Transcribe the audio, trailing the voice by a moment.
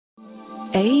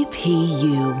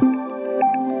APU.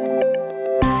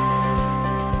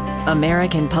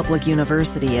 American Public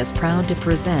University is proud to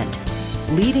present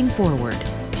Leading Forward.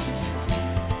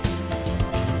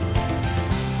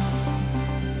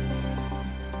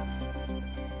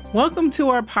 Welcome to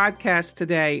our podcast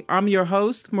today. I'm your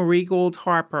host, Marie Gould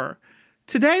Harper.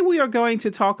 Today we are going to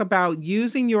talk about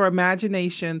using your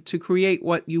imagination to create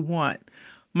what you want.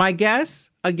 My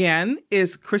guest, again,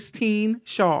 is Christine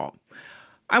Shaw.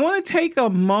 I want to take a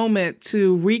moment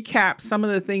to recap some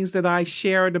of the things that I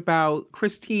shared about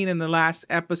Christine in the last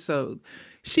episode.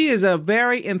 She is a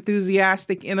very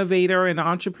enthusiastic innovator and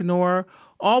entrepreneur,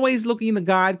 always looking to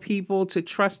guide people to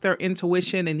trust their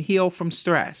intuition and heal from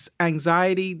stress,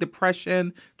 anxiety,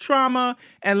 depression, trauma,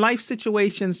 and life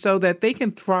situations so that they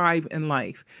can thrive in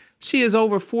life. She has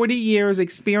over 40 years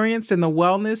experience in the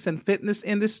wellness and fitness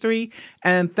industry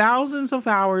and thousands of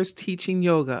hours teaching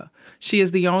yoga. She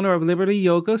is the owner of Liberty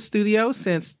Yoga Studio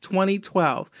since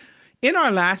 2012. In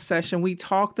our last session, we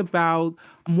talked about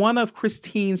one of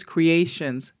Christine's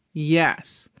creations,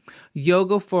 Yes,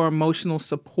 Yoga for Emotional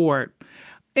Support.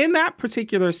 In that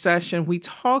particular session, we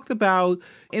talked about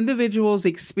individuals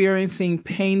experiencing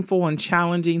painful and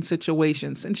challenging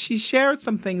situations, and she shared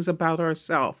some things about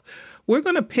herself. We're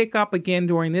going to pick up again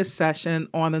during this session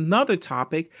on another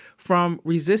topic, from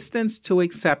resistance to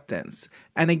acceptance.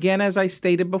 And again, as I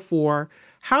stated before,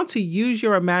 how to use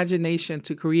your imagination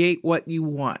to create what you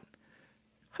want.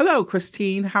 Hello,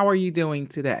 Christine. How are you doing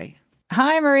today?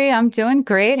 Hi, Marie. I'm doing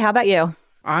great. How about you?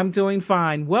 I'm doing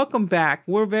fine. Welcome back.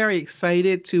 We're very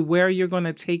excited to where you're going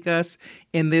to take us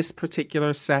in this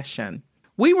particular session.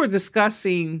 We were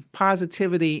discussing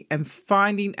positivity and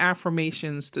finding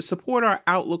affirmations to support our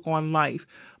outlook on life,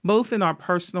 both in our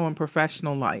personal and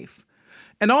professional life,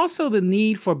 and also the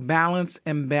need for balance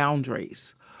and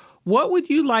boundaries. What would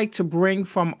you like to bring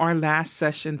from our last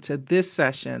session to this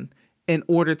session in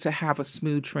order to have a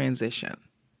smooth transition?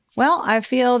 Well, I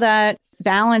feel that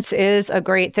balance is a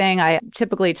great thing. I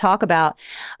typically talk about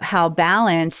how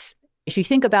balance, if you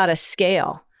think about a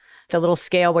scale, the little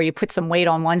scale where you put some weight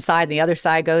on one side and the other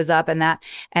side goes up and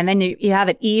then you have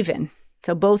it even.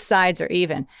 So both sides are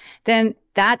even. Then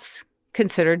that's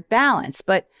considered balance.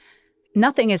 But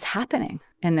nothing is happening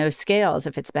in those scales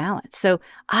if it's balanced. So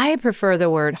I prefer the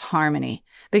word harmony,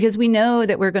 because we know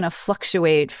that we're going to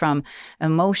fluctuate from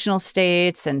emotional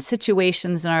states and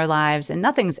situations in our lives, and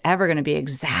nothing's ever going to be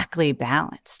exactly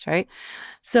balanced, right?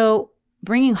 So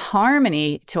bringing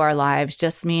harmony to our lives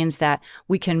just means that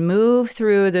we can move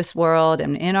through this world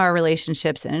and in our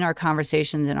relationships and in our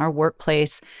conversations, in our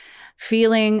workplace,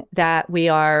 feeling that we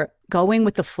are going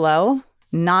with the flow,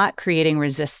 not creating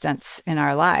resistance in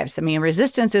our lives. I mean,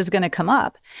 resistance is going to come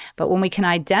up, but when we can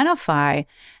identify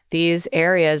these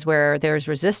areas where there's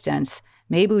resistance,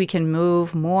 maybe we can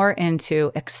move more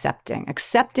into accepting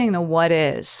the what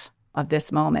is of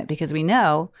this moment, because we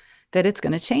know that it's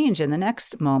going to change in the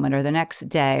next moment or the next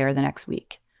day or the next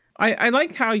week. I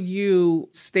like how you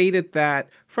stated that.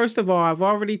 First of all, I've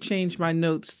already changed my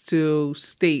notes to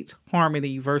state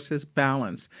harmony versus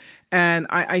balance. And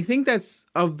I think that's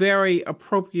a very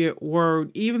appropriate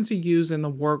word even to use in the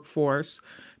workforce,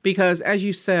 because as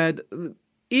you said,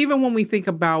 even when we think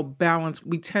about balance,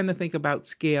 we tend to think about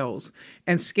scales,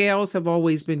 and scales have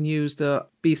always been used to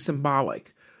be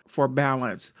symbolic for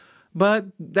balance. But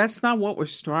that's not what we're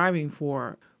striving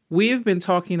for. We have been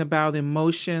talking about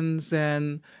emotions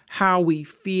and how we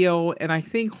feel, and I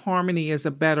think harmony is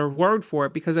a better word for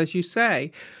it, because as you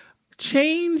say,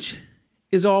 change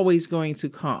is always going to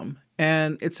come,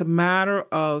 and it's a matter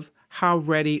of how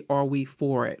ready are we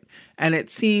for it. And it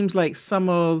seems like some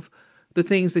of the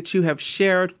things that you have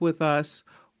shared with us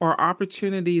are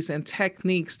opportunities and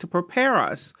techniques to prepare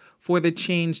us for the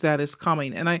change that is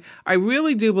coming. And I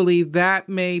really do believe that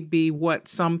may be what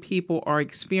some people are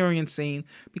experiencing,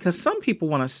 because some people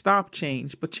want to stop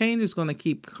change, but change is going to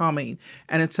keep coming.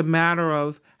 And it's a matter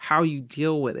of how you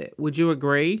deal with it. Would you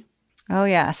agree? Oh,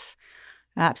 yes,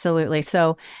 absolutely.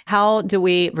 So how do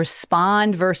we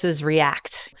respond versus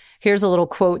react? Here's a little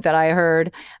quote that I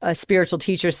heard a spiritual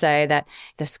teacher say, that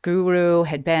this guru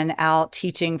had been out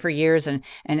teaching for years and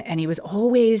he was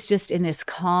always just in this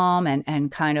calm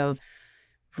and kind of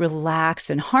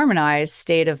relaxed and harmonized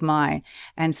state of mind.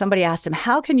 And somebody asked him,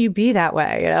 how can you be that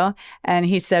way? And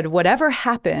he said, whatever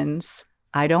happens,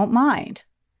 I don't mind.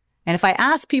 And if I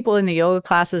ask people in the yoga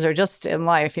classes or just in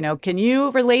life, can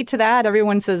you relate to that?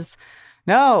 Everyone says,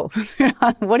 no.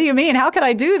 What do you mean? How can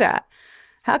I do that?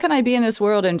 How can I be in this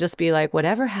world and just be like,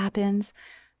 whatever happens,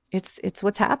 it's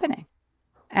what's happening.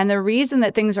 And the reason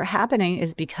that things are happening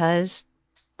is because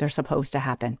they're supposed to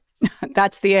happen.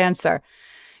 That's the answer.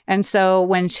 And so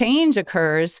when change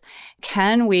occurs,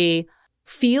 can we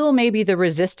feel maybe the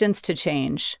resistance to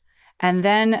change and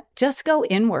then just go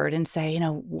inward and say,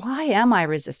 why am I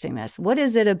resisting this? What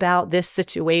is it about this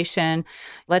situation?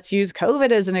 Let's use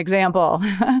COVID as an example.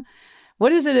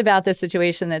 What is it about this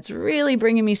situation that's really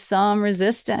bringing me some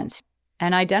resistance?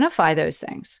 And identify those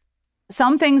things.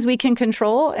 Some things we can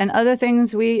control and other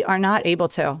things we are not able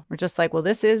to. We're just like, well,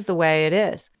 this is the way it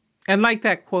is. And like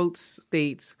that quote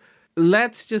states,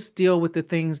 let's just deal with the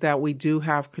things that we do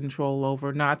have control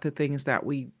over, not the things that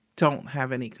we don't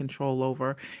have any control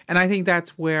over. And I think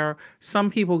that's where some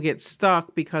people get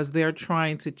stuck because they're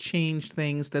trying to change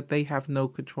things that they have no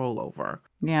control over.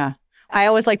 Yeah. I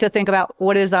always like to think about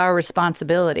what is our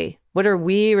responsibility? What are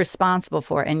we responsible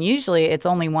for? And usually it's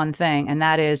only one thing, and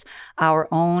that is our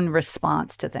own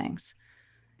response to things.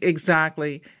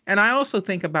 Exactly. And I also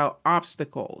think about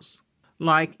obstacles.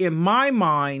 Like in my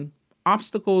mind,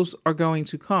 obstacles are going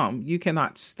to come. You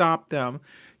cannot stop them.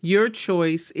 Your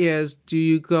choice is, do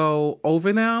you go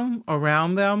over them,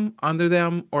 around them, under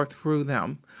them, or through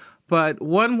them? But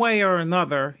one way or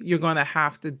another, you're going to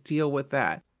have to deal with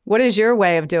that. What is your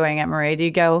way of doing it, Marie? Do you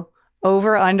go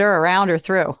over, under, around, or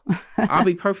through? I'll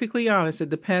be perfectly honest. It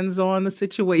depends on the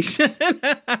situation.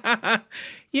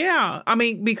 Yeah. I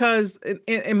mean, because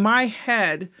in my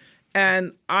head,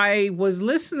 and I was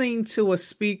listening to a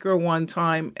speaker one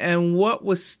time, and what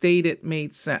was stated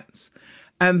made sense.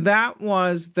 And that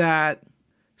was that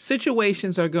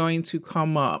situations are going to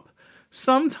come up.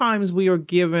 Sometimes we are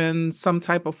given some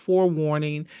type of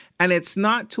forewarning, and it's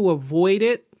not to avoid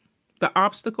it, the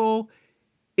obstacle,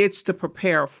 it's to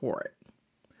prepare for it.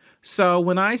 So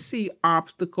when I see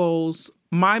obstacles,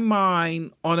 my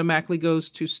mind automatically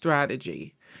goes to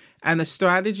strategy. And the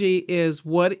strategy is,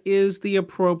 what is the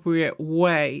appropriate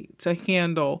way to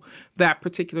handle that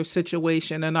particular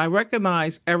situation? And I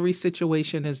recognize every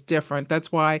situation is different.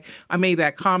 That's why I made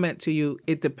that comment to you.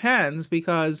 It depends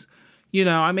because,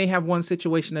 I may have one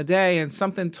situation a day and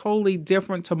something totally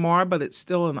different tomorrow, but it's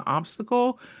still an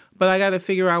obstacle. But I got to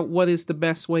figure out what is the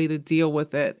best way to deal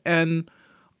with it. And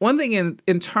one thing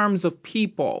in terms of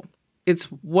people, it's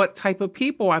what type of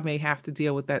people I may have to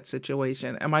deal with that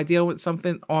situation. Am I dealing with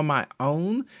something on my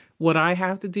own, what I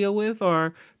have to deal with,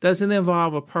 or does it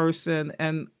involve a person?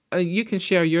 And you can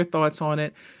share your thoughts on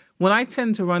it. When I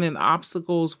tend to run in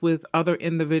obstacles with other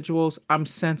individuals, I'm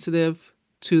sensitive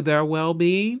to their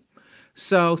well-being.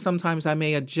 So sometimes I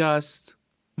may adjust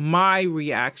my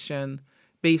reaction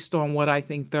based on what I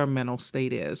think their mental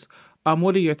state is.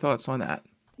 What are your thoughts on that?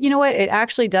 You know what? It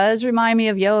actually does remind me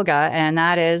of yoga. And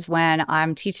that is when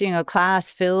I'm teaching a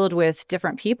class filled with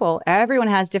different people, everyone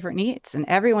has different needs and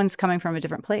everyone's coming from a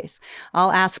different place.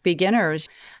 I'll ask beginners,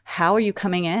 how are you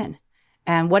coming in?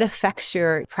 And what affects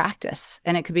your practice?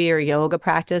 And it could be your yoga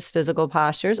practice, physical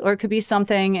postures, or it could be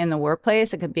something in the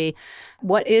workplace. It could be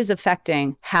what is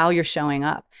affecting how you're showing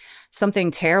up. Something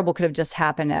terrible could have just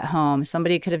happened at home.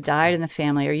 Somebody could have died in the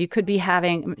family, or you could be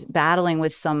battling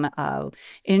with some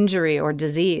injury or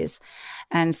disease.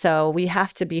 And so we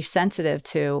have to be sensitive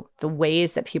to the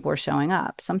ways that people are showing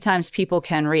up. Sometimes people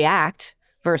can react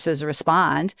versus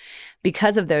respond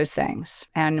because of those things.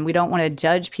 And we don't want to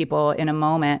judge people in a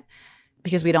moment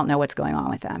because we don't know what's going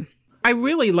on with them. I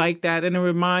really like that. And it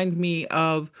reminds me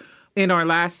of in our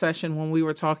last session when we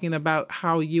were talking about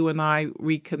how you and I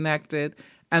reconnected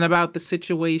and about the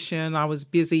situation. I was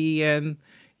busy and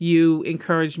you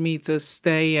encouraged me to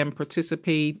stay and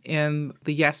participate in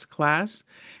the Yes class.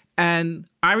 And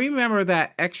I remember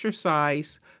that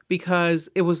exercise because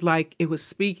it was like it was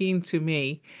speaking to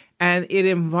me, and it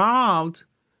involved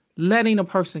letting a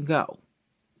person go.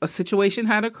 A situation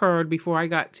had occurred before I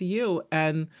got to you,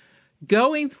 and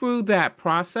going through that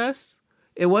process,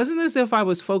 it wasn't as if I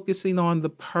was focusing on the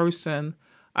person.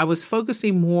 I was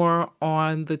focusing more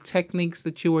on the techniques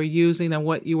that you were using and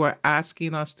what you were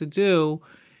asking us to do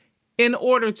in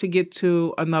order to get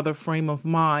to another frame of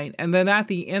mind. And then at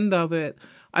the end of it,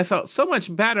 I felt so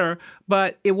much better,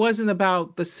 but it wasn't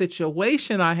about the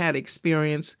situation I had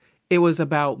experienced. It was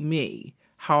about me,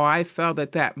 how I felt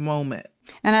at that moment.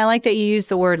 And I like that you use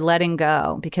the word letting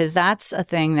go, because that's a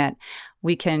thing that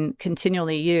we can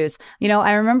continually use.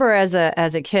 I remember as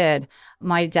a kid,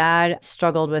 my dad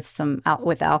struggled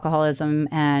with alcoholism,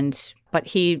 but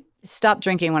he stopped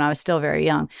drinking when I was still very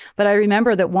young. But I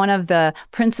remember that one of the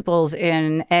principles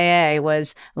in AA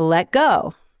was let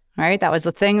go, right? That was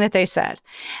the thing that they said.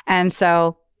 And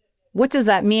so what does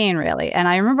that mean, really? And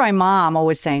I remember my mom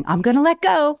always saying, I'm going to let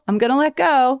go. I'm going to let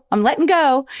go. I'm letting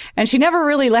go. And she never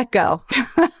really let go.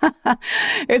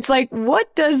 It's like,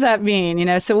 what does that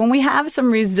mean? So when we have some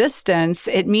resistance,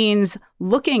 it means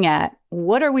looking at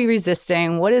what are we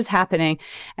resisting? What is happening?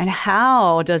 And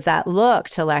how does that look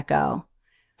to let go?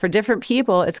 For different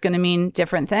people, it's going to mean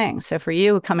different things. So for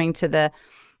you coming to the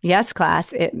Yes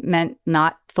class, it meant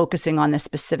not focusing on the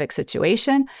specific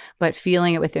situation, but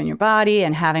feeling it within your body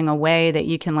and having a way that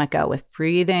you can let go with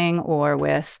breathing or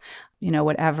with,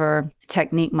 whatever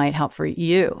technique might help for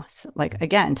you. So like,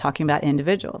 again, talking about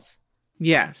individuals.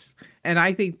 Yes. And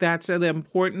I think that's an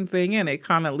important thing. And it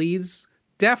kind of leads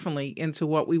definitely into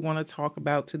what we want to talk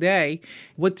about today.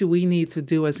 What do we need to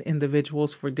do as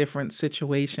individuals for different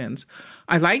situations?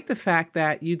 I like the fact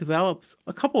that you developed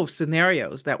a couple of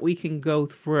scenarios that we can go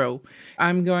through.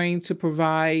 I'm going to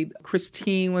provide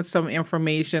Christine with some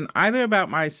information, either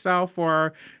about myself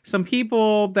or some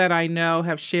people that I know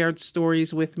have shared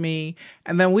stories with me.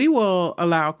 And then we will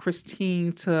allow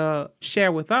Christine to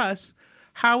share with us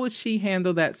how would she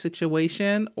handle that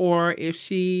situation? Or if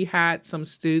she had some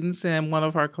students in one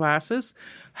of her classes,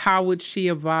 how would she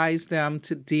advise them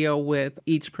to deal with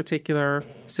each particular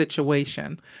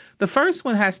situation? The first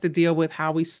one has to deal with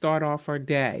how we start off our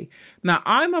day. Now,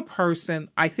 I'm a person,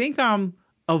 I think I'm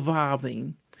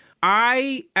evolving.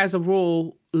 I, as a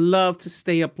rule, love to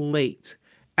stay up late.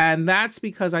 And that's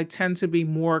because I tend to be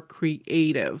more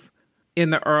creative in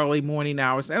the early morning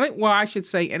hours. And I should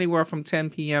say anywhere from 10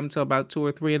 p.m. to about 2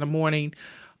 or 3 in the morning,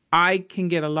 I can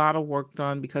get a lot of work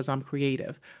done because I'm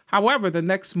creative. However, the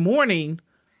next morning,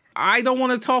 I don't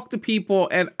want to talk to people,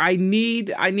 and I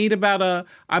need about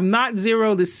I'm not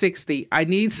 0 to 60. I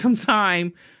need some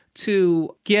time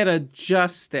to get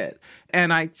adjusted.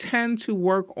 And I tend to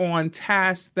work on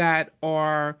tasks that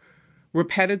are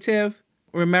repetitive.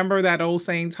 Remember that old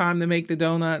saying, time to make the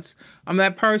donuts? I'm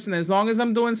that person. As long as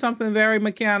I'm doing something very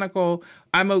mechanical,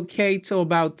 I'm okay till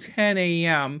about 10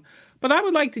 a.m. But I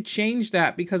would like to change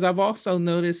that because I've also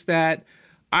noticed that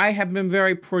I have been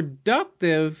very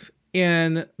productive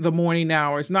in the morning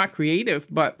hours, not creative,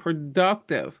 but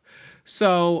productive.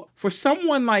 So for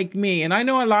someone like me, and I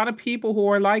know a lot of people who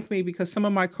are like me because some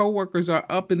of my coworkers are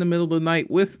up in the middle of the night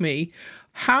with me,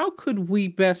 how could we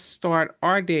best start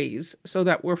our days so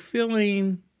that we're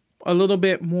feeling a little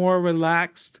bit more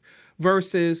relaxed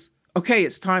versus, okay,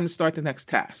 it's time to start the next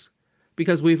task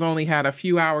because we've only had a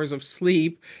few hours of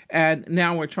sleep and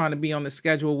now we're trying to be on the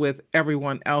schedule with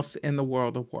everyone else in the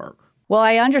world of work? Well,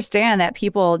 I understand that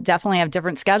people definitely have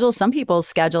different schedules. Some people's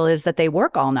schedule is that they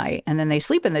work all night and then they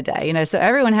sleep in the day, so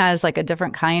everyone has like a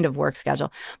different kind of work schedule.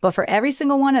 But for every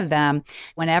single one of them,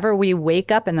 whenever we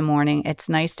wake up in the morning, it's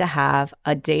nice to have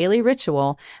a daily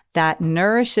ritual that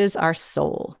nourishes our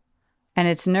soul. And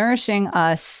it's nourishing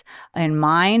us in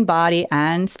mind, body,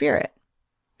 and spirit.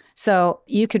 So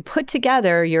you could put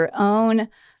together your own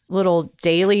little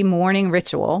daily morning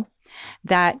ritual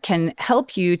that can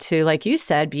help you to, like you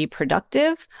said, be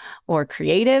productive or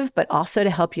creative, but also to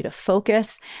help you to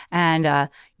focus. And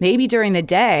maybe during the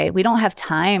day, we don't have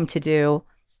time to do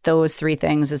those 3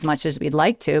 things as much as we'd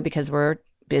like to because we're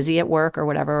busy at work or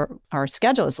whatever our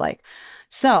schedule is like.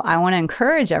 So I want to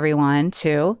encourage everyone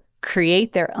to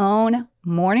create their own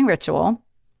morning ritual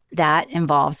that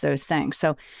involves those things.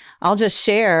 So I'll just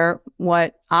share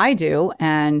what I do,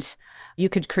 and you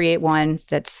could create one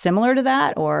that's similar to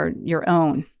that or your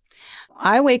own.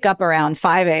 I wake up around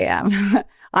 5 a.m.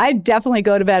 I definitely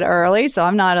go to bed early, so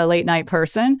I'm not a late night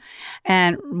person.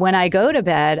 And when I go to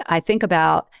bed, I think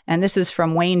about, and this is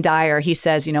from Wayne Dyer, he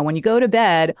says, when you go to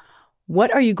bed,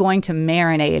 what are you going to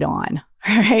marinate on?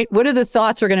 Right? What are the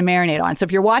thoughts we're going to marinate on? So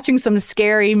if you're watching some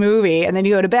scary movie and then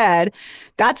you go to bed,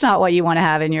 that's not what you want to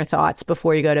have in your thoughts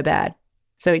before you go to bed.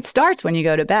 So it starts when you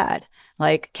go to bed.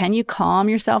 Like, can you calm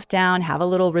yourself down, have a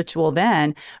little ritual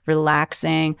then,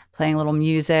 relaxing, playing a little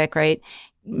music, right?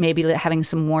 Maybe having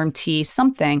some warm tea,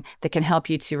 something that can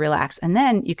help you to relax. And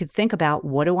then you could think about,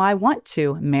 what do I want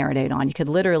to marinate on? You could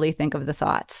literally think of the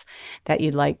thoughts that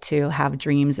you'd like to have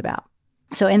dreams about.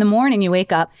 So in the morning, you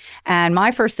wake up, and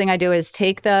my first thing I do is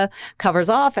take the covers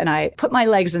off and I put my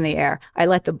legs in the air. I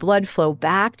let the blood flow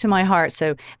back to my heart.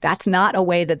 So that's not a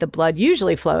way that the blood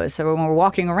usually flows. So when we're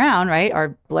walking around, right, our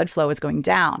blood flow is going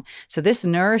down. So this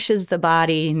nourishes the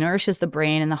body, nourishes the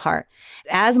brain and the heart.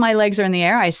 As my legs are in the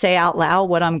air, I say out loud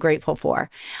what I'm grateful for.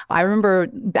 I remember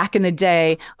back in the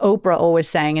day, Oprah always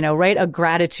saying, write a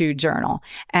gratitude journal.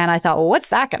 And I thought, well, what's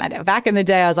that going to do? Back in the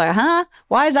day, I was like,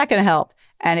 why is that going to help?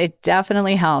 And it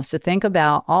definitely helps to think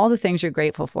about all the things you're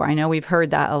grateful for. I know we've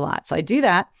heard that a lot. So I do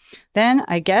that. Then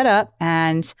I get up,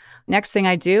 and next thing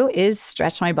I do is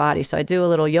stretch my body. So I do a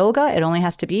little yoga. It only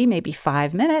has to be maybe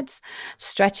 5 minutes,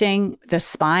 stretching the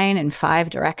spine in 5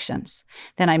 directions.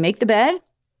 Then I make the bed.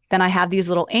 Then I have these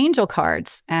little angel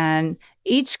cards, and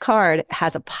each card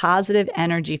has a positive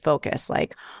energy focus,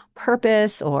 like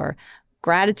purpose or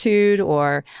gratitude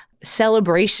or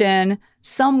celebration,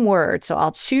 some word. So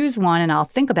I'll choose one and I'll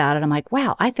think about it. I'm like,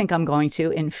 wow, I think I'm going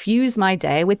to infuse my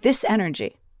day with this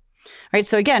energy. Right.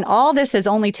 So again, all this has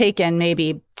only taken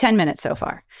maybe 10 minutes so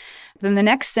far. Then the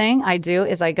next thing I do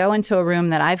is I go into a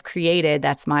room that I've created.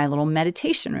 That's my little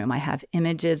meditation room. I have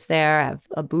images there. I have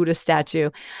a Buddha statue.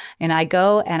 And I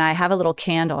go and I have a little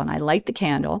candle and I light the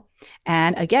candle.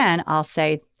 And again, I'll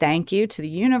say thank you to the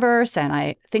universe. And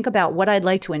I think about what I'd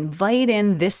like to invite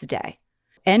in this day.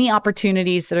 Any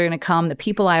opportunities that are going to come, the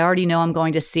people I already know I'm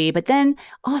going to see, but then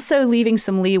also leaving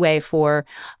some leeway for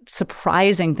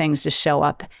surprising things to show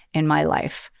up in my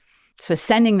life. So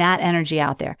sending that energy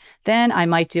out there. Then I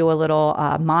might do a little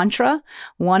mantra.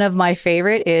 One of my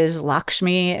favorite is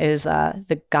Lakshmi, is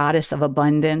the goddess of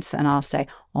abundance. And I'll say,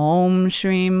 Om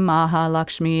Shri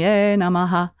Mahalakshmiye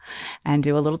Namaha, and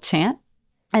do a little chant.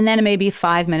 And then it may be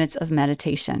 5 minutes of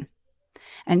meditation.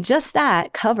 And just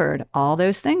that covered all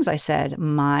those things I said: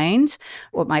 mind,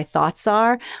 what my thoughts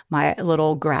are, my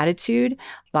little gratitude,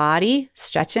 body,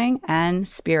 stretching, and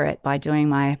spirit by doing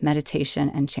my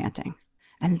meditation and chanting.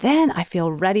 And then I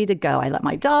feel ready to go. I let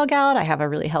my dog out. I have a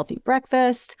really healthy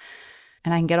breakfast,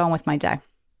 and I can get on with my day.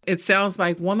 It sounds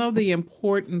like one of the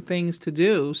important things to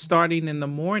do starting in the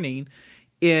morning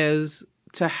is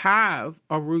to have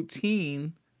a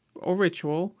routine or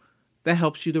ritual that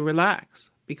helps you to relax,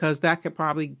 because that could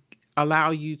probably allow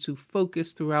you to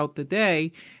focus throughout the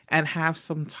day and have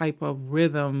some type of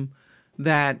rhythm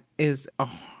that is a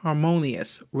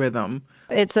harmonious rhythm.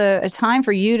 It's a time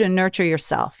for you to nurture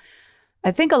yourself.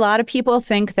 I think a lot of people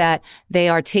think that they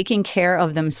are taking care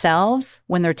of themselves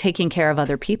when they're taking care of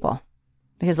other people.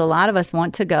 Because a lot of us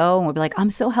want to go and we'll be like,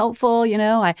 I'm so helpful,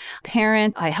 I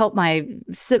parent, I help my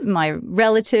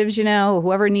relatives,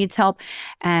 whoever needs help.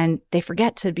 And they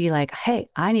forget to be like, hey,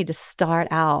 I need to start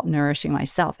out nourishing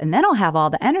myself. And then I'll have all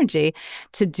the energy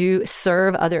to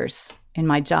serve others in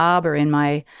my job or in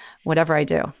my whatever I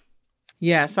do.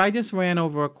 Yes, I just ran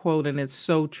over a quote and it's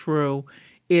so true.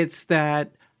 It's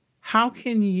that, how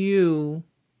can you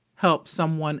help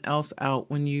someone else out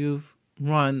when you've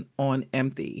run on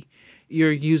empty?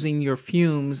 You're using your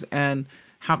fumes, and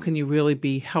how can you really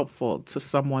be helpful to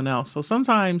someone else? So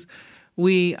sometimes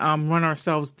we run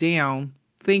ourselves down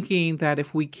thinking that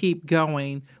if we keep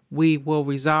going, we will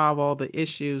resolve all the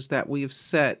issues that we've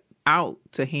set out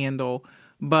to handle.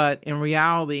 But in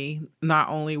reality, not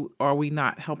only are we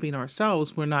not helping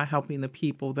ourselves, we're not helping the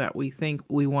people that we think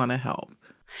we want to help.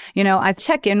 I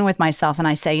check in with myself and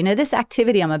I say, this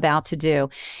activity I'm about to do,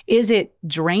 is it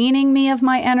draining me of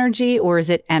my energy or is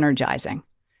it energizing?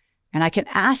 And I can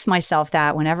ask myself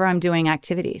that whenever I'm doing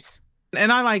activities.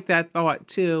 And I like that thought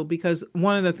too, because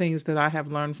one of the things that I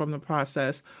have learned from the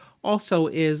process also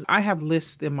is I have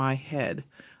lists in my head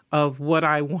of what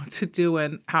I want to do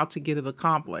and how to get it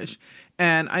accomplished.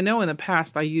 And I know in the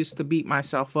past I used to beat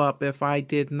myself up if I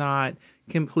did not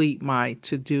complete my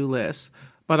to-do list.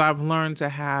 But I've learned to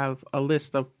have a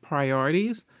list of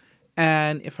priorities.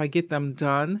 And if I get them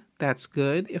done, that's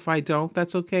good. If I don't,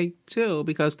 that's okay too,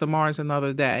 because tomorrow's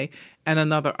another day and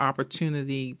another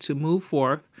opportunity to move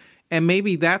forth. And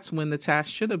maybe that's when the task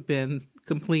should have been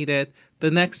completed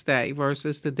the next day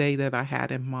versus the day that I had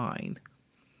in mind.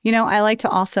 I like to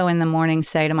also in the morning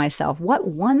say to myself, what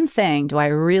one thing do I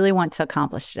really want to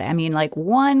accomplish today? I mean, like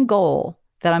one goal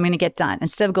that I'm going to get done,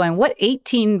 instead of going, what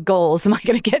 18 goals am I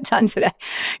going to get done today?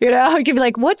 I could be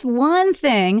like, what's one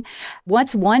thing,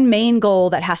 what's one main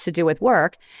goal that has to do with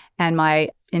work and my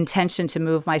intention to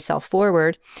move myself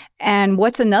forward? And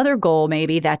what's another goal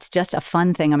maybe that's just a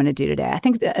fun thing I'm going to do today? I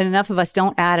think enough of us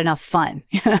don't add enough fun.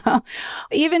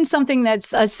 Even something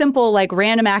that's a simple, like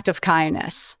random act of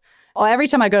kindness. Every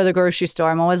time I go to the grocery store,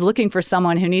 I'm always looking for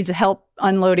someone who needs help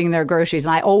unloading their groceries.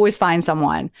 And I always find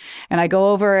someone. And I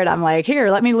go over it. I'm like, here,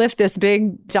 let me lift this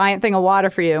big giant thing of water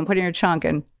for you and put it in your trunk.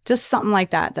 And just something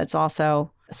like that. That's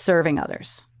also serving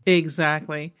others.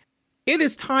 Exactly. It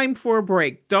is time for a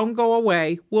break. Don't go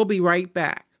away. We'll be right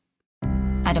back.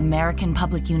 At American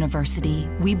Public University,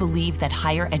 we believe that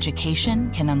higher education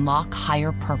can unlock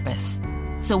higher purpose.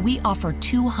 So we offer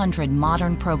 200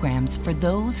 modern programs for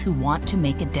those who want to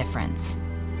make a difference.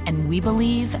 And we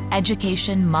believe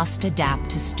education must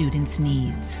adapt to students'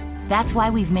 needs. That's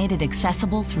why we've made it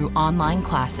accessible through online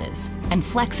classes and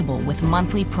flexible with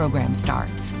monthly program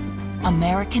starts.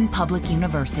 American Public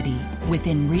University,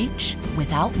 within reach,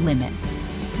 without limits.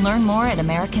 Learn more at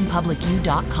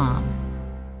americanpublicu.com.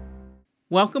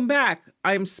 Welcome back.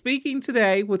 I am speaking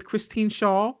today with Christine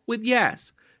Shaw with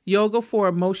Yes, Yoga for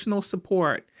Emotional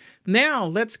Support. Now,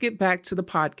 let's get back to the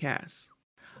podcast.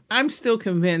 I'm still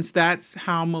convinced that's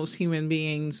how most human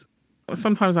beings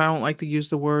Sometimes I don't like to use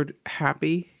the word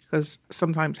happy because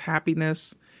sometimes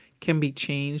happiness can be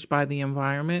changed by the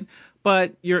environment,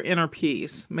 but your inner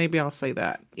peace, maybe I'll say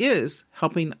that, is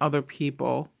helping other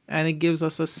people. And it gives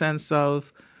us a sense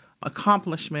of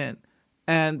accomplishment.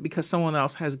 And because someone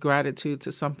else has gratitude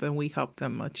to something we help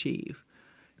them achieve.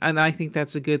 And I think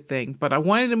that's a good thing. But I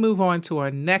wanted to move on to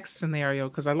our next scenario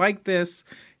because I like this.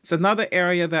 It's another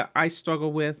area that I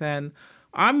struggle with. And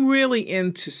I'm really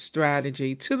into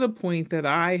strategy to the point that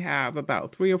I have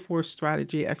about 3 or 4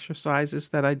 strategy exercises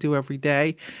that I do every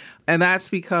day. And that's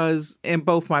because in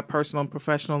both my personal and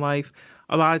professional life,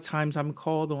 a lot of times I'm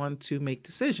called on to make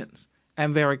decisions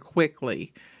and very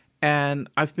quickly. And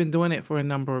I've been doing it for a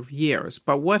number of years.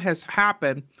 But what has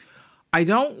happened, I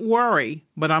don't worry,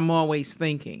 but I'm always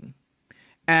thinking.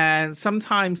 And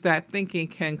sometimes that thinking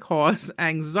can cause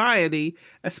anxiety,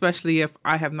 especially if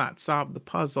I have not solved the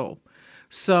puzzle.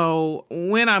 So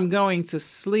when I'm going to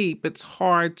sleep, it's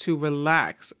hard to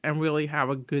relax and really have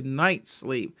a good night's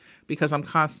sleep because I'm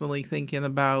constantly thinking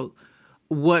about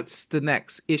what's the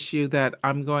next issue that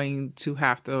I'm going to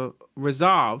have to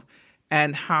resolve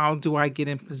and how do I get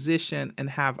in position and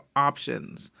have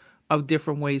options of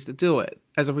different ways to do it.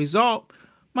 As a result,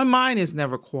 my mind is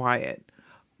never quiet.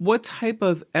 What type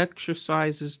of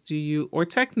exercises or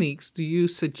techniques do you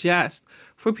suggest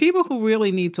for people who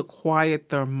really need to quiet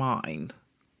their mind?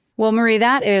 Well, Marie,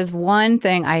 that is one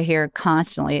thing I hear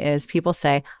constantly is people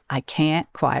say, I can't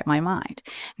quiet my mind.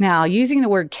 Now, using the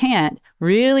word can't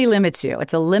really limits you.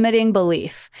 It's a limiting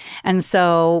belief. And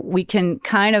so we can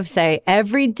kind of say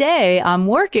every day I'm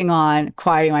working on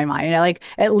quieting my mind. Like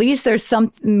at least there's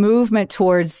some movement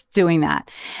towards doing that.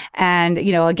 And,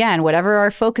 again, whatever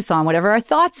our focus on, whatever our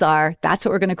thoughts are, that's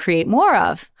what we're going to create more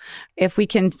of. If we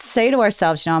can say to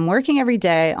ourselves, I'm working every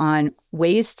day on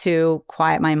ways to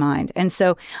quiet my mind. And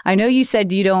so I know you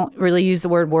said you don't really use the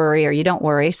word worry or you don't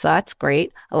worry. So that's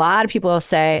great. A lot of people will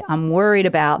say, I'm worried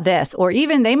about this, or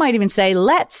they might even say,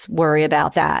 let's worry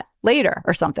about that later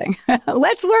or something.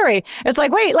 Let's worry. It's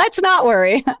like, wait, let's not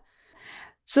worry.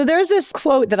 So there's this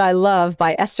quote that I love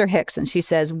by Esther Hicks, and she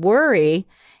says, worry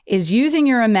is using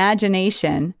your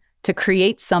imagination to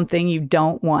create something you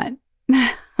don't want.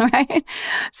 Right?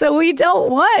 So we don't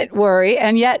want worry,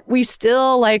 and yet we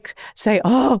still say,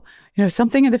 oh,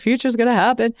 something in the future is going to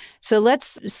happen. So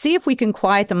let's see if we can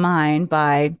quiet the mind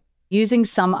by using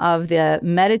some of the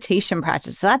meditation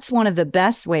practices. That's one of the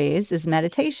best ways is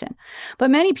meditation. But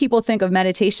many people think of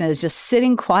meditation as just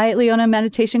sitting quietly on a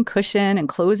meditation cushion and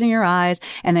closing your eyes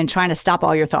and then trying to stop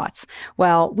all your thoughts.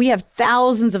 Well, we have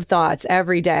thousands of thoughts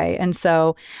every day. And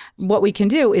so what we can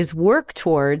do is work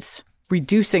towards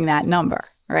reducing that number,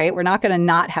 right? We're not going to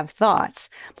not have thoughts,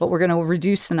 but we're going to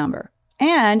reduce the number.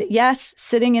 And yes,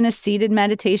 sitting in a seated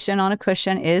meditation on a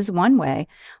cushion is one way,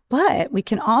 but we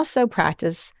can also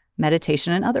practice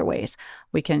meditation in other ways.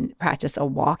 We can practice a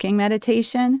walking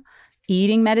meditation,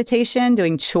 eating meditation,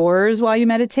 doing chores while you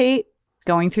meditate,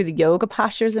 going through the yoga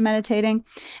postures and meditating.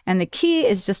 And the key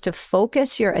is just to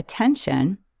focus your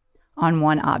attention on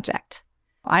one object.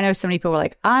 I know so many people are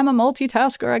like, I'm a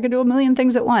multitasker. I can do a million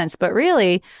things at once. But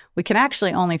really, we can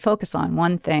actually only focus on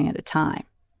one thing at a time.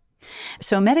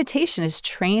 So meditation is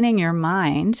training your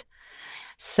mind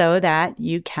so that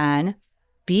you can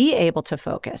be able to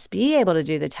focus, be able to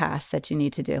do the tasks that you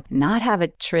need to do, not have a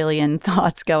trillion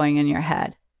thoughts going in your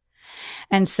head.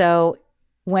 And so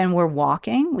when we're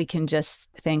walking, we can just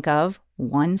think of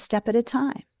one step at a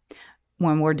time.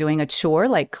 When we're doing a chore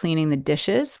like cleaning the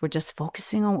dishes, we're just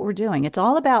focusing on what we're doing. It's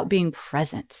all about being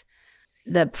present.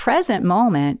 The present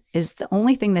moment is the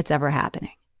only thing that's ever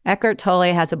happening. Eckhart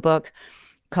Tolle has a book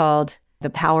called The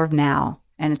Power of Now,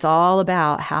 and it's all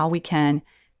about how we can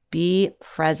be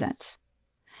present.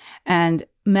 And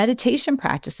meditation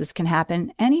practices can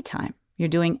happen anytime. You're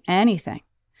doing anything.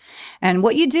 And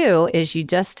what you do is you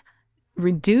just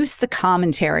reduce the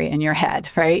commentary in your head,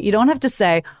 right? You don't have to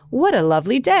say, what a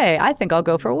lovely day. I think I'll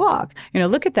go for a walk.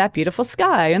 Look at that beautiful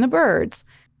sky and the birds.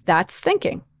 That's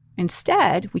thinking.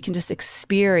 Instead, we can just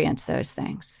experience those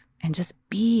things and just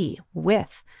be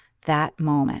with that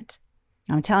moment.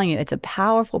 I'm telling you, it's a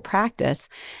powerful practice.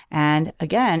 And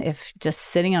again, if just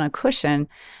sitting on a cushion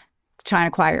trying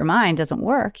to quiet your mind doesn't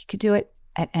work, you could do it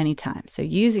at any time. So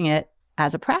using it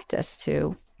as a practice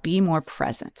to be more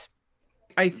present.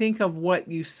 I think of what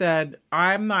you said.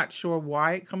 I'm not sure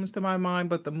why it comes to my mind,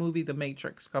 but the movie The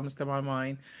Matrix comes to my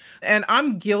mind. And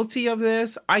I'm guilty of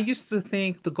this. I used to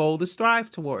think the goal to strive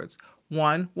towards,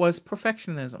 one, was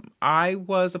perfectionism. I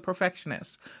was a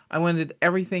perfectionist. I wanted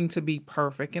everything to be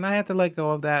perfect, and I had to let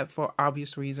go of that for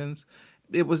obvious reasons.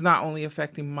 it was not only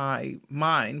affecting my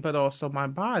mind, but also my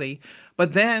body.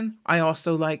 But then I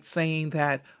also liked saying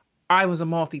that I was a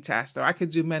multitasker. I could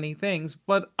do many things,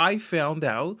 but I found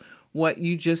out what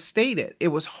you just stated. It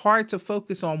was hard to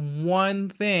focus on one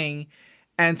thing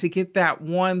and to get that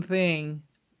one thing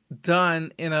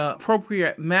done in an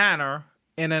appropriate manner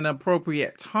in an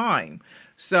appropriate time.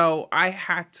 So I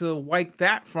had to wipe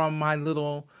that from my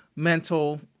little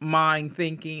mental mind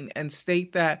thinking and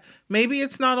state that maybe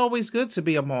it's not always good to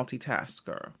be a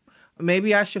multitasker.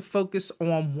 Maybe I should focus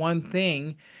on one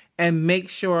thing and make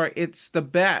sure it's the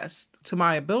best to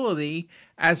my ability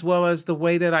as well as the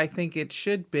way that I think it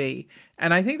should be.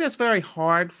 And I think that's very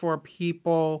hard for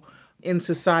people in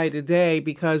society today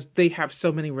because they have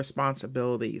so many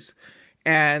responsibilities.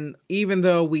 And even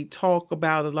though we talk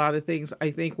about a lot of things,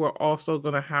 I think we're also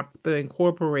going to have to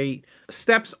incorporate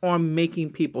steps on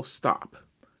making people stop.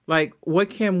 Like,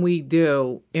 what can we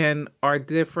do in our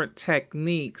different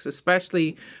techniques,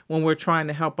 especially when we're trying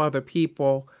to help other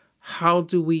people? How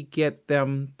do we get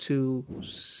them to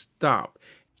stop?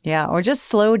 Yeah, or just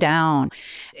slow down.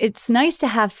 It's nice to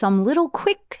have some little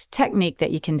quick technique that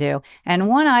you can do. And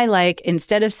one I like,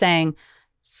 instead of saying,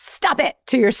 stop it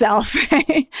to yourself,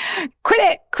 right?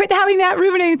 Quit having that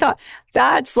ruminating thought.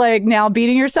 That's like now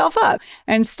beating yourself up.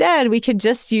 Instead, we could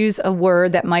just use a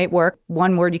word that might work.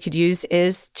 One word you could use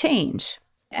is change.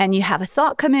 And you have a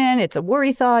thought come in, it's a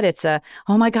worry thought, it's a,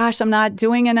 oh my gosh, I'm not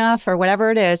doing enough, or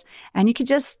whatever it is. And you could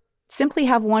just simply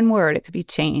have one word. It could be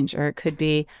change, or it could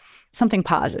be something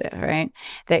positive, right?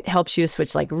 That helps you to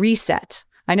switch, like reset.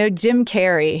 I know Jim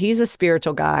Carrey, he's a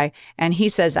spiritual guy, and he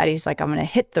says that he's like, I'm going to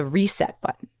hit the reset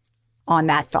button on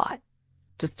that thought.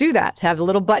 Just do that. Have a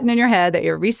little button in your head that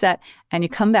you're reset, and you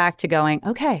come back to going,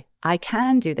 okay, I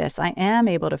can do this. I am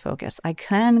able to focus. I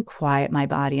can quiet my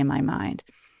body and my mind.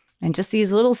 And just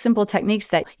these little simple techniques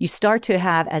that you start to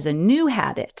have as a new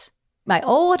habit. My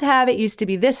old habit used to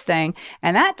be this thing,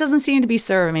 and that doesn't seem to be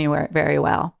serving me very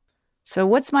well. So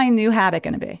what's my new habit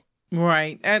going to be?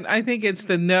 Right. And I think it's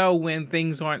to know when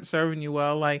things aren't serving you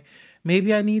well, like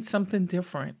maybe I need something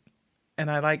different.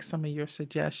 And I like some of your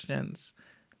suggestions.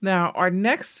 Now, our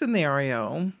next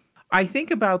scenario, I think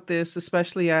about this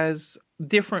especially as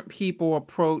different people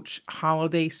approach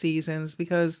holiday seasons,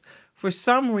 because for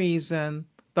some reason,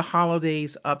 the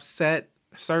holidays upset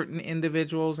certain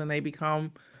individuals and they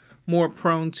become more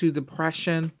prone to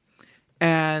depression.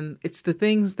 And it's the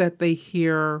things that they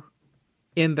hear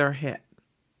in their head.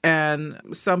 And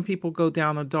some people go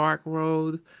down a dark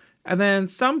road. And then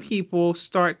some people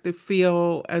start to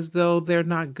feel as though they're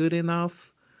not good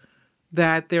enough,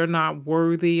 that they're not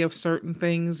worthy of certain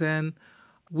things. And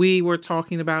we were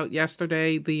talking about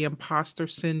yesterday the imposter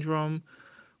syndrome,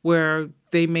 where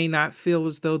they may not feel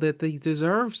as though that they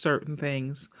deserve certain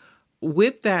things.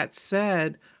 With that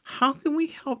said, how can we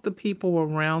help the people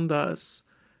around us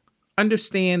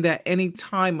understand that any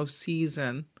time of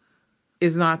season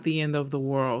is not the end of the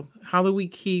world? How do we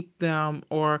keep them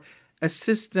or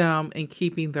assist them in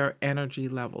keeping their energy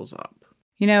levels up?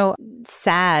 You know,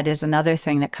 SAD is another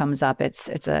thing that comes up. It's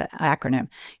an acronym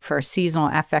for seasonal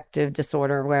affective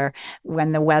disorder, where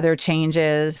when the weather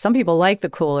changes, some people like the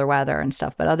cooler weather and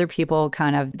stuff, but other people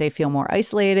they feel more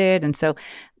isolated. And so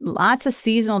lots of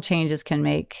seasonal changes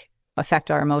can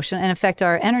affect our emotion and affect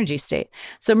our energy state.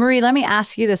 So Marie, let me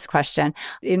ask you this question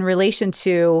in relation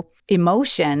to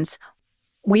emotions.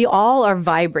 We all are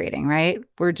vibrating, right?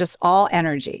 We're just all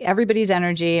energy. Everybody's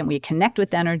energy, and we connect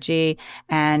with energy,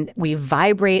 and we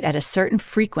vibrate at a certain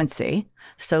frequency.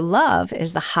 So love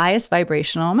is the highest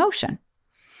vibrational emotion.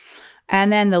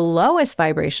 And then the lowest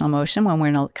vibrational emotion, when we're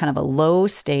in a kind of a low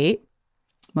state,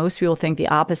 most people think the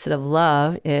opposite of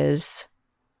love is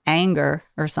anger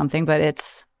or something, but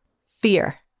it's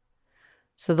fear.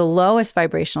 So the lowest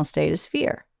vibrational state is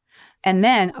fear. And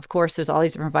then, of course, there's all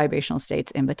these different vibrational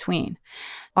states in between.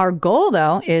 Our goal,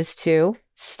 though, is to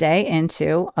stay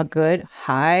into a good,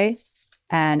 high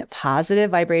and positive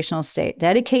vibrational state.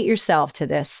 Dedicate yourself to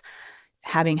this,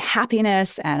 having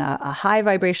happiness and a high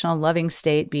vibrational loving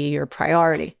state be your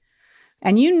priority.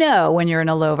 And you know when you're in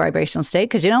a low vibrational state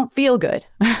because you don't feel good.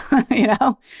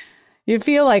 You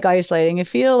feel like isolating. You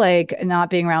feel like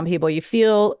not being around people. You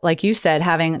feel, like you said,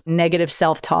 having negative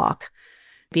self-talk.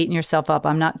 Beating yourself up,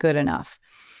 I'm not good enough.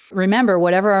 Remember,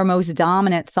 whatever our most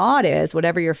dominant thought is,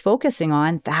 whatever you're focusing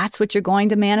on, that's what you're going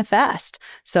to manifest.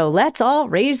 So let's all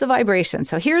raise the vibration.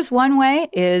 So here's one way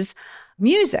is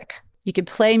music. You could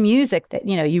play music that,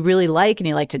 you really like and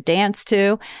you like to dance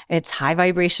to. It's high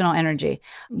vibrational energy.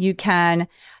 You can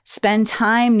spend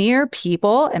time near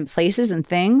people and places and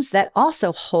things that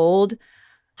also hold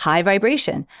high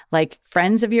vibration, like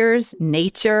friends of yours,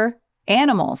 nature,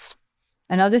 animals.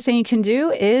 Another thing you can do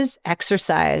is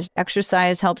exercise.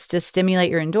 Exercise helps to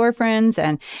stimulate your endorphins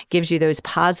and gives you those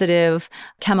positive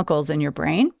chemicals in your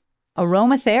brain.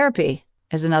 Aromatherapy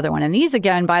is another one. And these,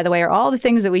 again, by the way, are all the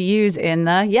things that we use in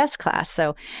the YES class.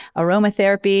 So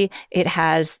aromatherapy, it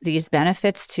has these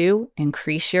benefits to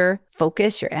increase your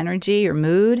focus, your energy, your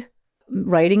mood.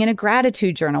 Writing in a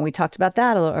gratitude journal, we talked about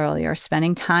that a little earlier.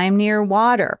 Spending time near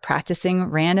water, practicing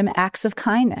random acts of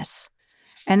kindness.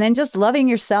 And then just loving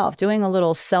yourself, doing a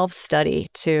little self-study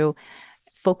to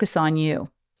focus on you.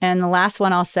 And the last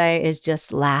one I'll say is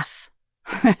just laugh.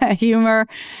 Humor,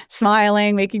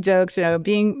 smiling, making jokes,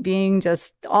 being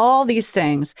just all these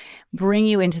things bring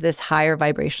you into this higher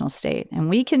vibrational state. And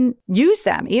we can use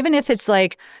them, even if it's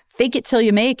like fake it till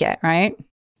you make it, right?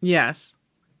 Yes.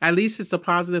 At least it's a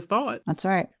positive thought. That's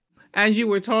right. As you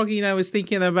were talking, I was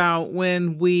thinking about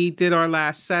when we did our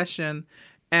last session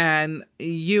and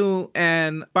you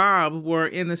and Bob were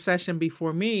in the session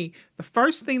before me. The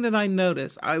first thing that I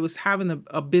noticed, I was having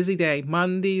a busy day.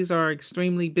 Mondays are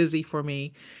extremely busy for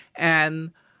me.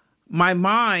 And my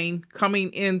mind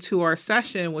coming into our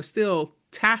session was still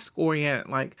task oriented.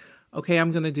 Like, okay,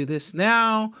 I'm going to do this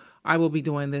now. I will be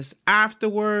doing this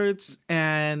afterwards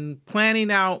and planning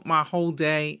out my whole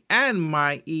day and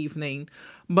my evening.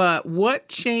 But what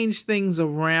changed things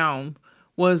around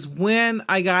was when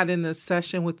I got in the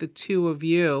session with the two of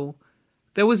you,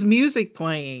 there was music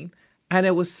playing and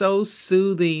it was so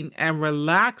soothing and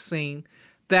relaxing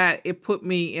that it put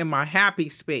me in my happy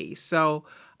space. So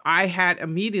I had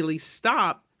immediately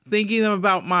stopped thinking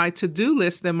about my to-do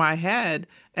list in my head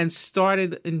and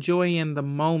started enjoying the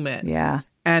moment. Yeah.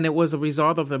 And it was a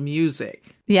result of the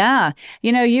music. Yeah.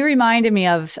 You reminded me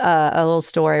of a little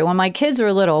story. When my kids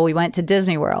were little, we went to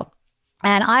Disney World.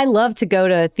 And I love to go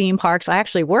to theme parks. I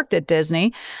actually worked at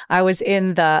Disney. I was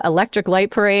in the Electric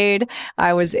Light Parade.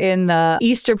 I was in the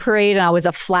Easter Parade, and I was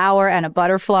a flower and a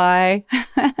butterfly.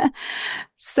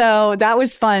 So that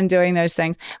was fun doing those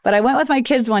things. But I went with my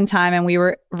kids one time and we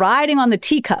were riding on the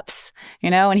teacups,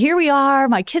 and here we are.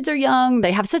 My kids are young.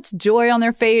 They have such joy on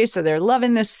their face. So they're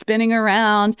loving this spinning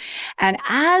around. And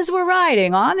as we're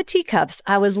riding on the teacups,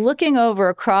 I was looking over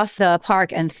across the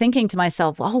park and thinking to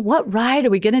myself, oh, what ride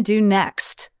are we going to do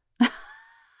next? And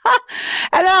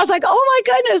then I was like, oh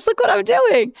my goodness, look what I'm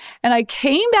doing. And I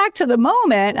came back to the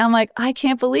moment. And I'm like, I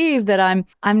can't believe that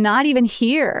I'm not even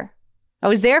here. I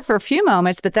was there for a few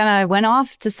moments, but then I went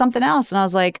off to something else. And I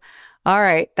was like, all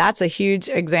right, that's a huge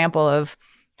example of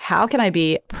how can I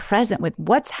be present with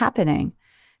what's happening?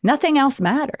 Nothing else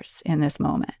matters in this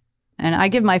moment. And I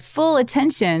give my full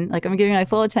attention, like I'm giving my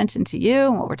full attention to you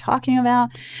and what we're talking about.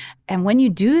 And when you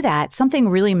do that, something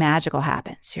really magical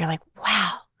happens. You're like,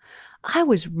 wow, I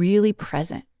was really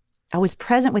present. I was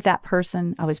present with that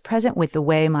person. I was present with the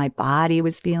way my body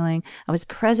was feeling. I was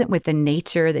present with the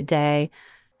nature of the day.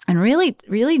 And really,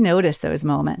 really notice those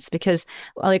moments because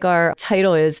like our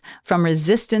title is From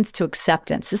Resistance to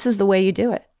Acceptance. This is the way you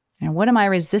do it. And what am I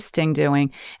resisting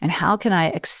doing? And how can I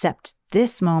accept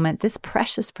this moment, this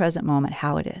precious present moment,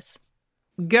 how it is?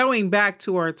 Going back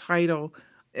to our title,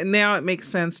 and now it makes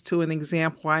sense to an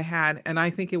example I had. And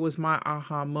I think it was my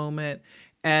aha moment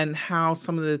and how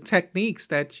some of the techniques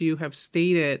that you have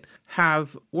stated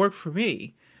have worked for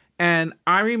me. And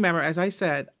I remember, as I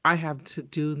said, I have to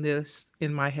do this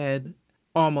in my head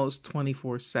almost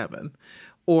 24/7,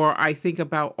 or I think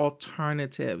about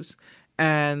alternatives.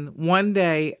 And one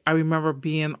day I remember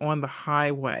being on the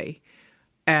highway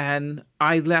and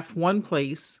I left one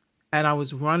place and I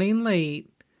was running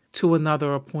late to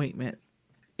another appointment.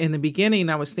 In the beginning,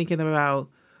 I was thinking about,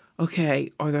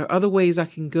 okay, are there other ways I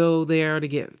can go there to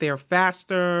get there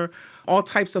faster? All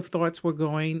types of thoughts were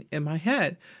going in my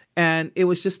head. And it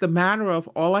was just a matter of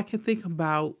all I could think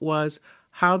about was,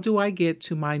 how do I get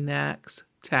to my next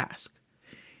task?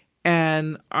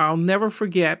 And I'll never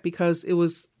forget because it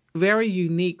was very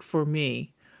unique for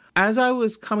me. As I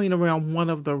was coming around one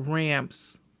of the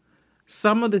ramps,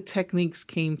 some of the techniques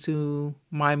came to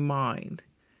my mind.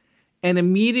 And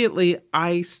immediately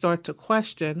I start to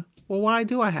question, well, why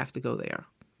do I have to go there?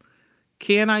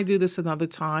 Can I do this another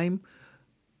time?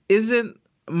 Isn't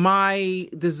my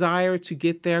desire to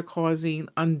get there causing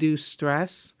undue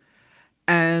stress?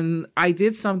 And I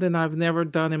did something I've never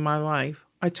done in my life.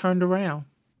 I turned around.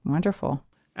 Wonderful.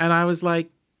 And I was like,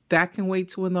 that can wait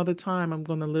till another time. I'm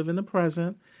going to live in the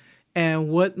present. And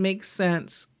what makes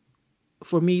sense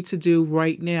for me to do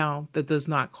right now that does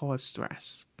not cause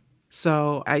stress?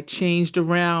 So I changed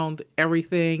around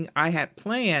everything I had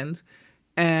planned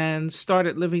and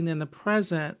started living in the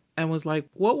present and was like,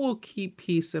 what will keep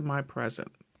peace in my present?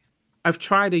 I've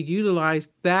tried to utilize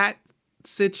that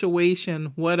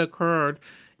situation, what occurred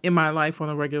in my life on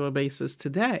a regular basis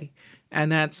today.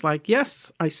 And that's like,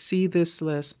 yes, I see this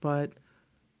list, but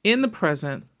in the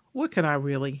present, what can I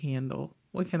really handle?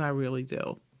 What can I really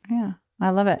do? Yeah,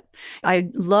 I love it. I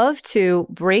love to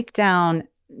break down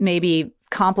maybe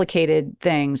complicated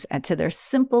things to their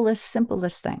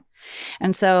simplest thing.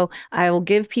 And so I will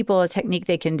give people a technique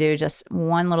they can do, just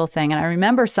one little thing. And I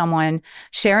remember someone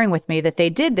sharing with me that they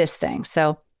did this thing.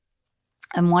 So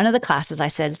in one of the classes, I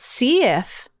said, see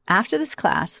if after this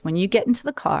class, when you get into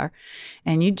the car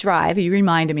and you drive, you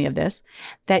reminded me of this,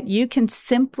 that you can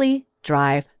simply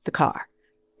drive the car.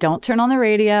 Don't turn on the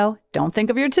radio. Don't think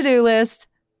of your to-do list.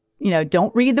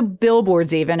 Don't read the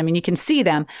billboards even. I mean, you can see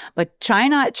them, but try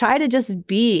to just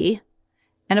be.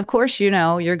 And of course,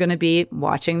 you're going to be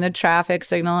watching the traffic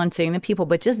signal and seeing the people,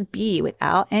 but just be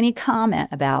without any comment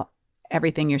about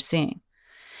everything you're seeing.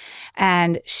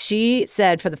 And she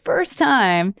said for the first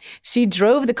time, she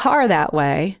drove the car that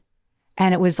way.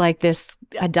 And it was like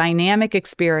a dynamic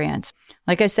experience.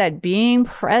 Like I said, being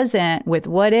present with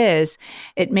what is,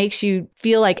 it makes you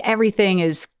feel like everything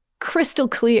is crystal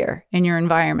clear in your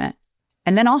environment.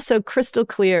 And then also crystal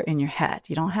clear in your head.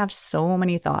 You don't have so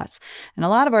many thoughts. And a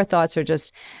lot of our thoughts are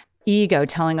just ego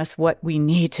telling us what we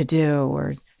need to do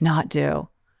or not do.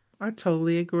 I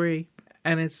totally agree.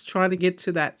 And it's trying to get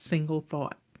to that single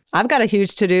thought. I've got a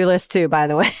huge to-do list too, by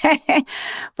the way.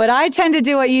 But I tend to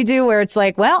do what you do, where it's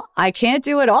like, well, I can't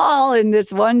do it all in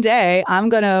this one day. I'm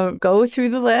going to go through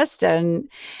the list and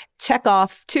check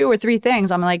off 2 or 3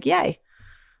 things. I'm like, yay.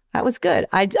 That was good.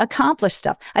 I accomplished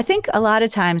stuff. I think a lot of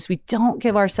times we don't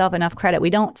give ourselves enough credit. We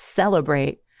don't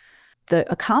celebrate the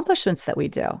accomplishments that we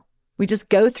do. We just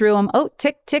go through them. Oh,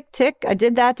 tick, tick, tick. I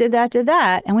did that.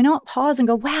 And we don't pause and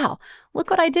go, wow, look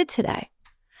what I did today.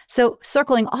 So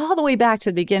circling all the way back to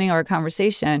the beginning of our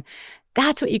conversation,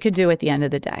 that's what you could do at the end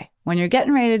of the day. When you're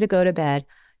getting ready to go to bed,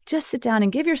 just sit down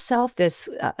and give yourself this,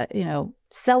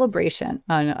 celebration,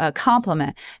 a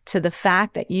compliment to the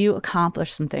fact that you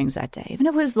accomplished some things that day, even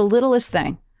if it was the littlest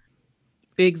thing.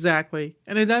 Exactly.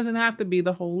 And it doesn't have to be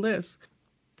the whole list.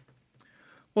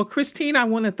 Well, Christine, I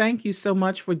want to thank you so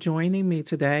much for joining me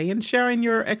today and sharing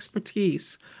your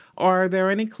expertise. Are there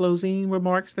any closing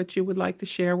remarks that you would like to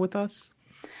share with us?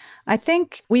 I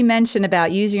think we mentioned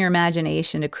about using your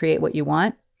imagination to create what you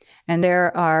want. And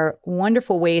there are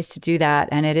wonderful ways to do that.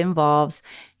 And it involves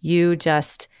you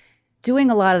just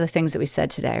doing a lot of the things that we said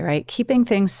today, right? Keeping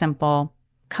things simple,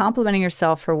 complimenting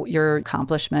yourself for your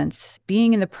accomplishments,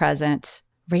 being in the present,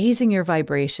 raising your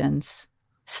vibrations,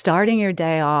 starting your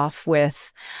day off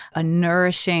with a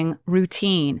nourishing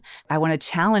routine. I want to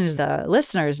challenge the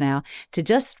listeners now to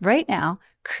just right now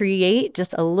create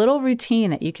just a little routine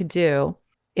that you could do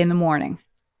in the morning.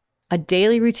 A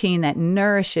daily routine that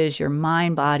nourishes your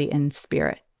mind, body, and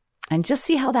spirit. And just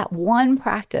see how that one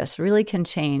practice really can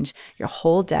change your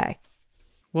whole day.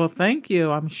 Well, thank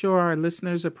you. I'm sure our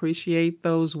listeners appreciate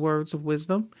those words of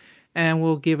wisdom, and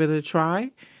we'll give it a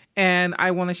try. And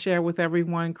I want to share with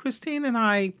everyone, Christine and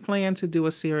I plan to do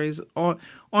a series on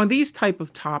these type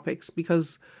of topics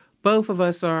because both of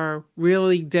us are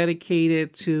really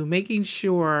dedicated to making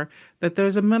sure that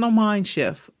there's a mental mind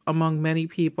shift among many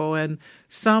people. And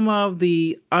some of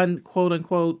the quote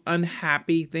unquote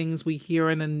unhappy things we hear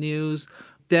in the news,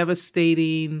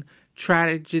 devastating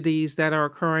tragedies that are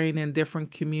occurring in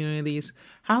different communities,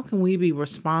 how can we be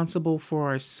responsible for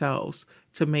ourselves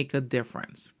to make a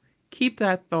difference? Keep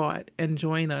that thought and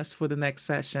join us for the next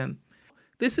session.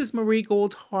 This is Marie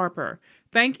Gould Harper,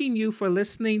 thanking you for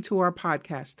listening to our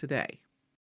podcast today.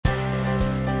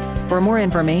 For more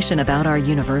information about our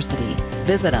university,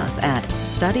 visit us at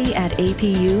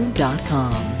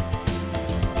studyatapu.com.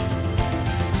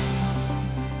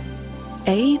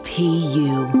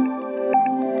 APU,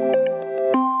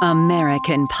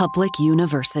 American Public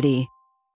University.